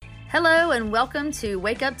Hello and welcome to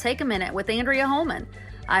Wake Up, Take a Minute with Andrea Holman.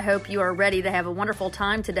 I hope you are ready to have a wonderful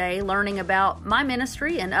time today learning about my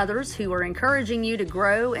ministry and others who are encouraging you to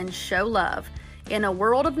grow and show love. In a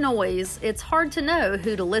world of noise, it's hard to know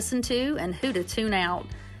who to listen to and who to tune out.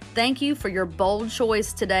 Thank you for your bold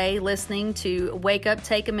choice today listening to Wake Up,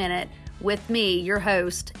 Take a Minute with me, your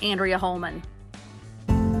host, Andrea Holman.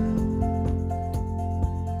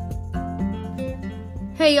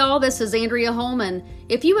 Hey y'all, this is Andrea Holman.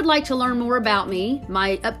 If you would like to learn more about me,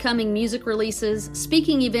 my upcoming music releases,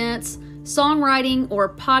 speaking events, songwriting,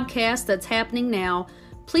 or podcast that's happening now,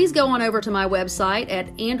 please go on over to my website at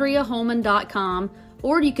andreaholman.com,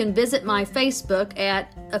 or you can visit my Facebook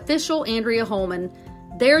at Official Andrea Holman.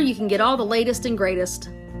 There you can get all the latest and greatest.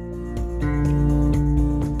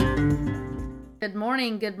 Good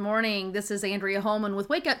morning. This is Andrea Holman with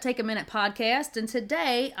Wake Up, Take a Minute podcast, and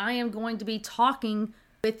today I am going to be talking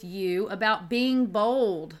with you about being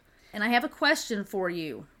bold. And I have a question for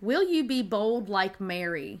you. Will you be bold like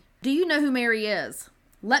Mary? Do you know who Mary is?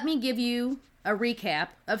 Let me give you a recap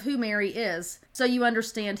of who Mary is so you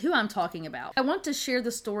understand who I'm talking about. I want to share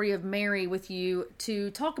the story of Mary with you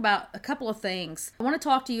to talk about a couple of things. I want to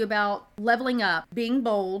talk to you about leveling up, being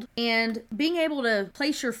bold, and being able to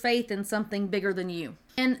place your faith in something bigger than you.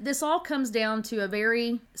 And this all comes down to a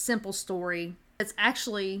very simple story. It's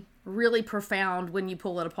actually really profound when you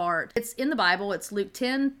pull it apart. It's in the Bible. It's Luke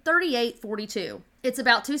 10:38-42. It's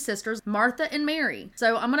about two sisters, Martha and Mary.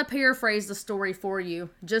 So I'm going to paraphrase the story for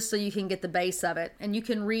you just so you can get the base of it. And you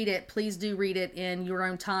can read it. Please do read it in your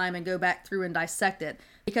own time and go back through and dissect it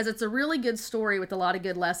because it's a really good story with a lot of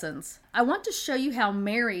good lessons. I want to show you how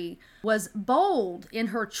Mary was bold in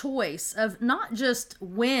her choice of not just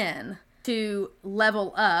when to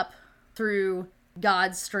level up through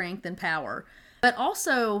God's strength and power, but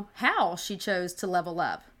also how she chose to level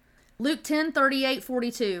up. Luke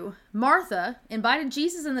 10:38-42. Martha invited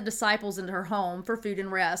Jesus and the disciples into her home for food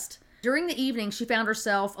and rest. During the evening, she found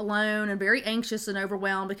herself alone and very anxious and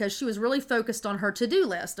overwhelmed because she was really focused on her to-do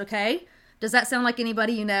list, okay? Does that sound like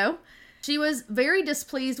anybody you know? She was very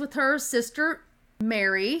displeased with her sister,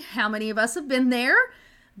 Mary. How many of us have been there?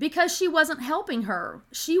 Because she wasn't helping her.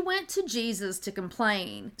 She went to Jesus to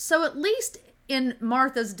complain. So at least in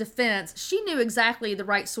Martha's defense, she knew exactly the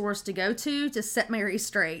right source to go to set Mary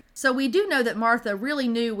straight. So we do know that Martha really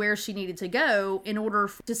knew where she needed to go in order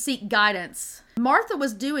to seek guidance. Martha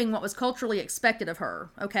was doing what was culturally expected of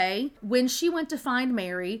her, okay? When she went to find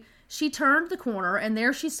Mary, she turned the corner and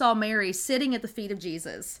there she saw Mary sitting at the feet of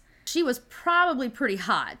Jesus. She was probably pretty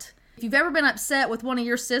hot. If you've ever been upset with one of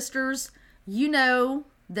your sisters, you know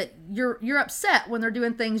that you're upset when they're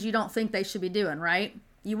doing things you don't think they should be doing, right?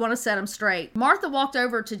 You want to set them straight. Martha walked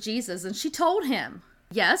over to Jesus and she told him.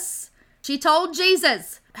 Yes, she told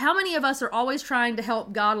Jesus. How many of us are always trying to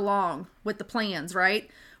help God along with the plans,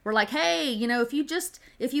 right? We're like, hey, if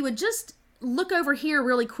you would just look over here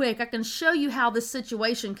really quick, I can show you how this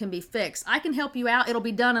situation can be fixed. I can help you out. It'll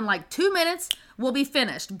be done in like 2 minutes. We'll be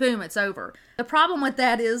finished. Boom, it's over. The problem with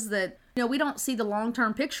that is that we don't see the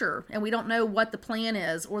long-term picture and we don't know what the plan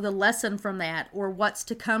is or the lesson from that or what's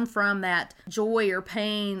to come from that joy or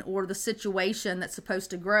pain or the situation that's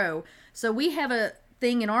supposed to grow. So we have a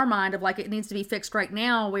thing in our mind of like it needs to be fixed right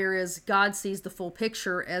now, whereas God sees the full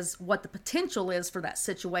picture as what the potential is for that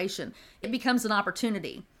situation. It becomes an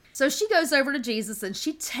opportunity. So she goes over to Jesus and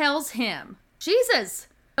she tells him, Jesus,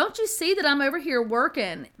 don't you see that I'm over here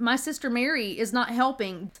working? My sister Mary is not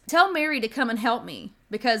helping. Tell Mary to come and help me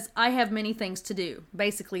because I have many things to do,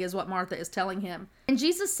 basically is what Martha is telling him. And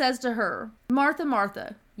Jesus says to her, Martha,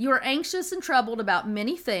 Martha, you are anxious and troubled about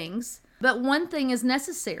many things, but one thing is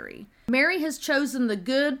necessary. Mary has chosen the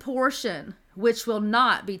good portion, which will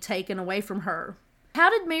not be taken away from her. How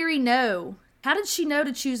did Mary know? How did she know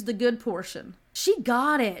to choose the good portion? She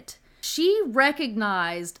got it. She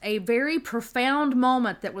recognized a very profound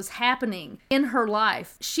moment that was happening in her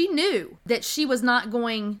life. She knew that she was not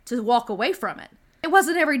going to walk away from it. It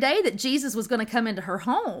wasn't every day that Jesus was going to come into her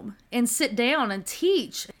home and sit down and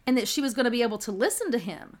teach and that she was going to be able to listen to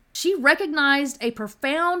him. She recognized a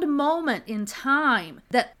profound moment in time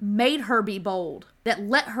that made her be bold, that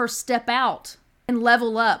let her step out and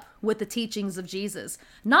level up with the teachings of Jesus.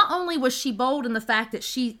 Not only was she bold in the fact that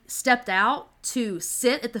she stepped out to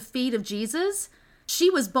sit at the feet of Jesus,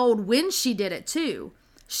 she was bold when she did it too.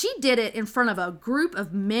 She did it in front of a group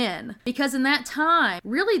of men because in that time,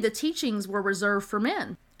 really the teachings were reserved for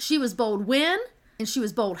men. She was bold when and she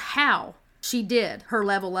was bold how she did her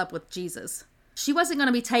level up with Jesus. She wasn't going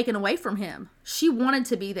to be taken away from him. She wanted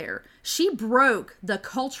to be there. She broke the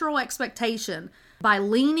cultural expectation by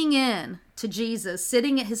leaning in to Jesus,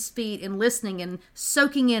 sitting at his feet and listening and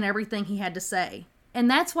soaking in everything he had to say. And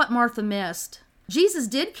that's what Martha missed. Jesus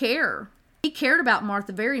did care. He cared about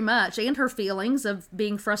Martha very much and her feelings of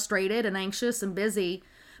being frustrated and anxious and busy.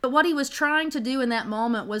 But what he was trying to do in that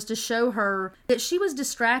moment was to show her that she was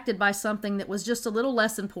distracted by something that was just a little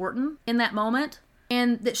less important in that moment,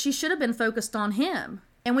 and that she should have been focused on him.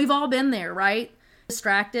 And we've all been there, right?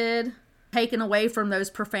 Distracted, taken away from those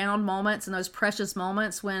profound moments and those precious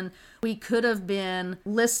moments when we could have been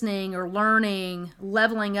listening or learning,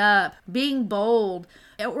 leveling up, being bold,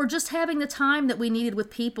 or just having the time that we needed with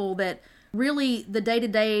people that really the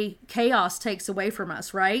day-to-day chaos takes away from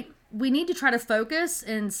us, right? We need to try to focus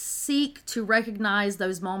and seek to recognize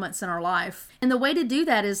those moments in our life. And the way to do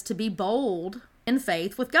that is to be bold in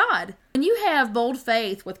faith with God. When you have bold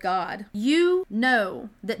faith with God, you know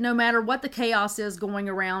that no matter what the chaos is going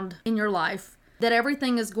around in your life, that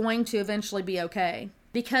everything is going to eventually be okay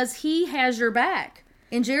because he has your back.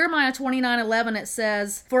 In Jeremiah 29:11, it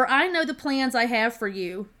says, "For I know the plans I have for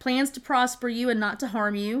you, plans to prosper you and not to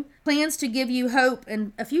harm you, plans to give you hope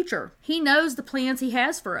and a future." He knows the plans he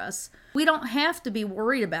has for us. We don't have to be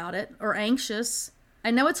worried about it or anxious.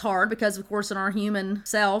 I know it's hard because, of course, in our human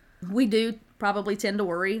self, we do probably tend to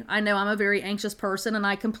worry. I know I'm a very anxious person and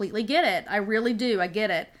I completely get it. I really do. I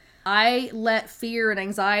get it. I let fear and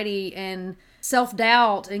anxiety and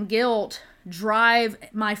self-doubt and guilt drive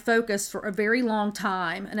my focus for a very long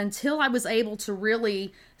time. And until I was able to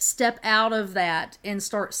really step out of that and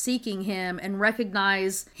start seeking him and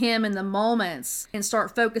recognize him in the moments and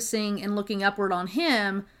start focusing and looking upward on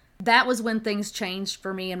him, that was when things changed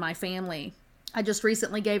for me and my family. I just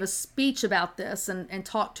recently gave a speech about this and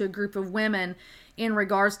talked to a group of women in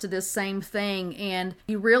regards to this same thing. And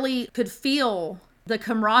you really could feel the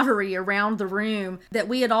camaraderie around the room that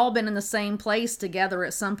we had all been in the same place together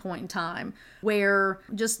at some point in time, where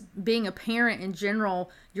just being a parent in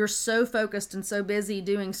general, you're so focused and so busy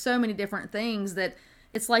doing so many different things that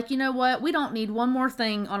it's like, you know what? We don't need one more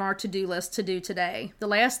thing on our to-do list to do today. The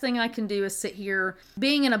last thing I can do is sit here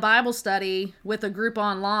being in a Bible study with a group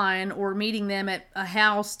online or meeting them at a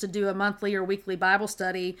house to do a monthly or weekly Bible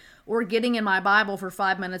study or getting in my Bible for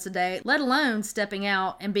 5 minutes a day, let alone stepping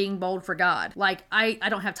out and being bold for God. Like, I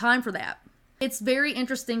don't have time for that. It's very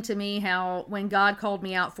interesting to me how when God called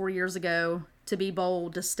me out 4 years ago to be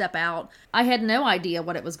bold, to step out, I had no idea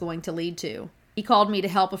what it was going to lead to. He called me to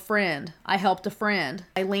help a friend. I helped a friend.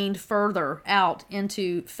 I leaned further out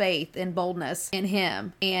into faith and boldness in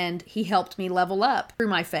him, and he helped me level up through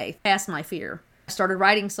my faith, past my fear. I started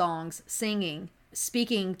writing songs, singing,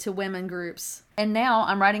 speaking to women groups, and now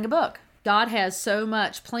I'm writing a book. God has so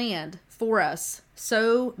much planned for us,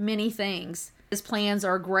 so many things. His plans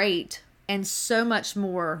are great and so much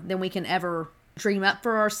more than we can ever dream up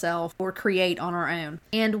for ourselves or create on our own.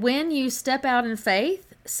 And when you step out in faith,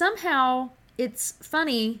 somehow it's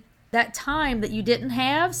funny, that time that you didn't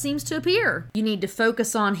have seems to appear. You need to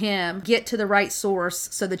focus on him, get to the right source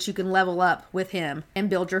so that you can level up with him and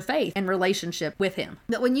build your faith and relationship with him.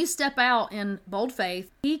 But when you step out in bold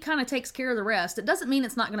faith, he kind of takes care of the rest. It doesn't mean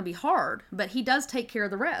it's not going to be hard, but he does take care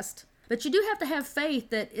of the rest. But you do have to have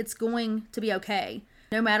faith that it's going to be okay.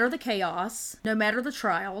 No matter the chaos, no matter the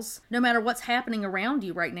trials, no matter what's happening around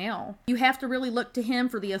you right now, you have to really look to him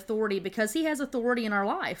for the authority because he has authority in our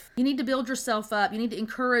life. You need to build yourself up. You need to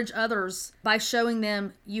encourage others by showing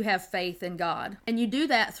them you have faith in God. And you do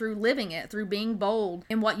that through living it, through being bold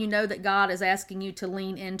in what you know that God is asking you to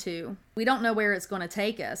lean into. We don't know where it's going to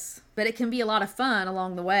take us, but it can be a lot of fun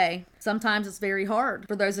along the way. Sometimes it's very hard.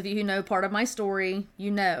 For those of you who know part of my story,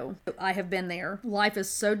 you know I have been there. Life is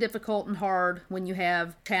so difficult and hard when you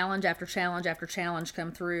have challenge after challenge after challenge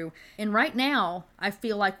come through. And right now, I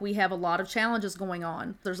feel like we have a lot of challenges going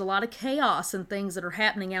on. There's a lot of chaos and things that are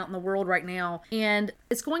happening out in the world right now. And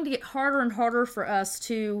it's going to get harder and harder for us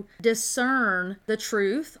to discern the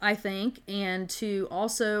truth, I think, and to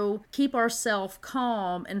also keep ourselves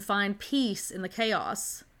calm and find peace in the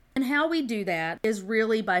chaos. And how we do that is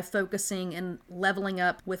really by focusing and leveling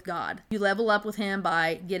up with God. You level up with him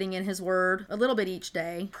by getting in his word a little bit each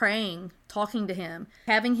day, praying, talking to him,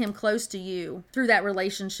 having him close to you through that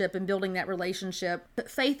relationship and building that relationship.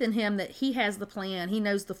 Put faith in him that he has the plan. He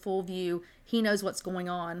knows the full view. He knows what's going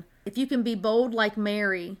on. If you can be bold like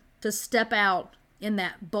Mary to step out in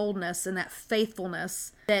that boldness and that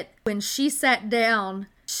faithfulness, that when she sat down,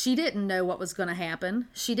 she didn't know what was going to happen.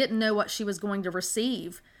 She didn't know what she was going to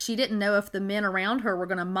receive. She didn't know if the men around her were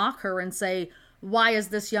going to mock her and say, "Why is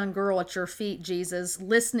this young girl at your feet, Jesus,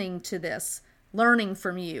 listening to this, learning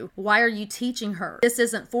from you? Why are you teaching her? This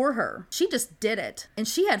isn't for her." She just did it. And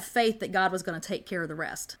she had faith that God was going to take care of the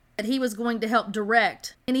rest. that he was going to help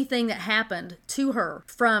direct anything that happened to her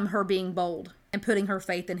from her being bold and putting her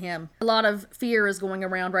faith in him. A lot of fear is going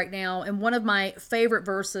around right now, and one of my favorite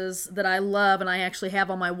verses that I love and I actually have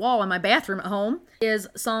on my wall in my bathroom at home is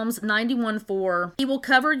Psalms 91:4. He will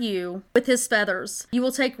cover you with his feathers. You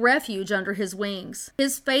will take refuge under his wings.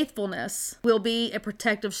 His faithfulness will be a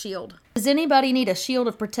protective shield. Does anybody need a shield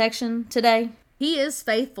of protection today? He is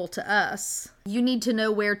faithful to us. You need to know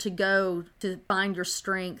where to go to find your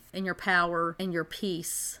strength and your power and your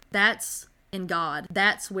peace. That's in God.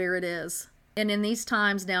 That's where it is. And in these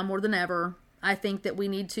times now more than ever, I think that we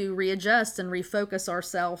need to readjust and refocus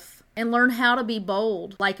ourselves and learn how to be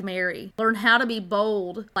bold like Mary. Learn how to be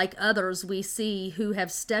bold like others we see who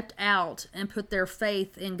have stepped out and put their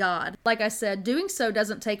faith in God. Like I said, doing so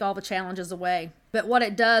doesn't take all the challenges away. But what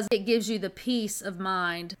it does, it gives you the peace of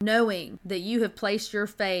mind, knowing that you have placed your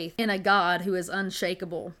faith in a God who is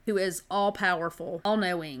unshakable, who is all-powerful,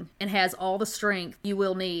 all-knowing, and has all the strength you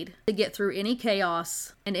will need to get through any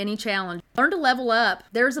chaos and any challenge. Learn to level up.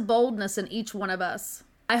 There's a boldness in each one of us.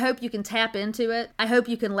 I hope you can tap into it. I hope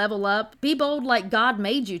you can level up. Be bold like God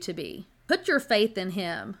made you to be. Put your faith in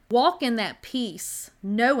him. Walk in that peace,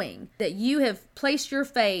 knowing that you have placed your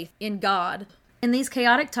faith in God. In these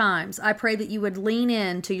chaotic times, I pray that you would lean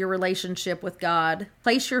into your relationship with God.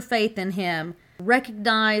 Place your faith in him.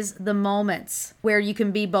 Recognize the moments where you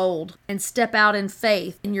can be bold and step out in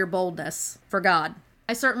faith in your boldness for God.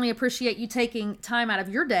 I certainly appreciate you taking time out of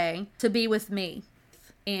your day to be with me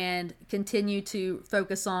and continue to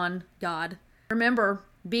focus on God. Remember,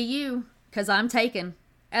 be you, because I'm taken.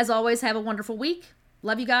 As always, have a wonderful week.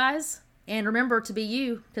 Love you guys. And remember to be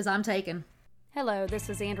you, because I'm taken. Hello, this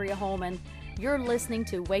is Andrea Holman. You're listening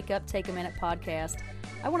to Wake Up, Take a Minute podcast.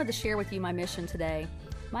 I wanted to share with you my mission today.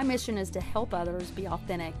 My mission is to help others be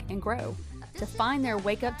authentic and grow, to find their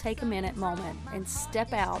wake up, take a minute moment and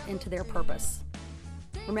step out into their purpose.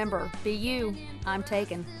 Remember, be you, I'm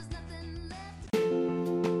taken.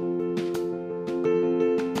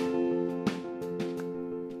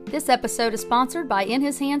 This episode is sponsored by In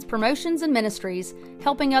His Hands Promotions and Ministries,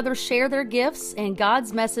 helping others share their gifts and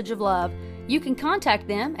God's message of love. You can contact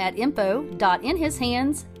them at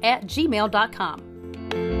info.inhishands@gmail.com.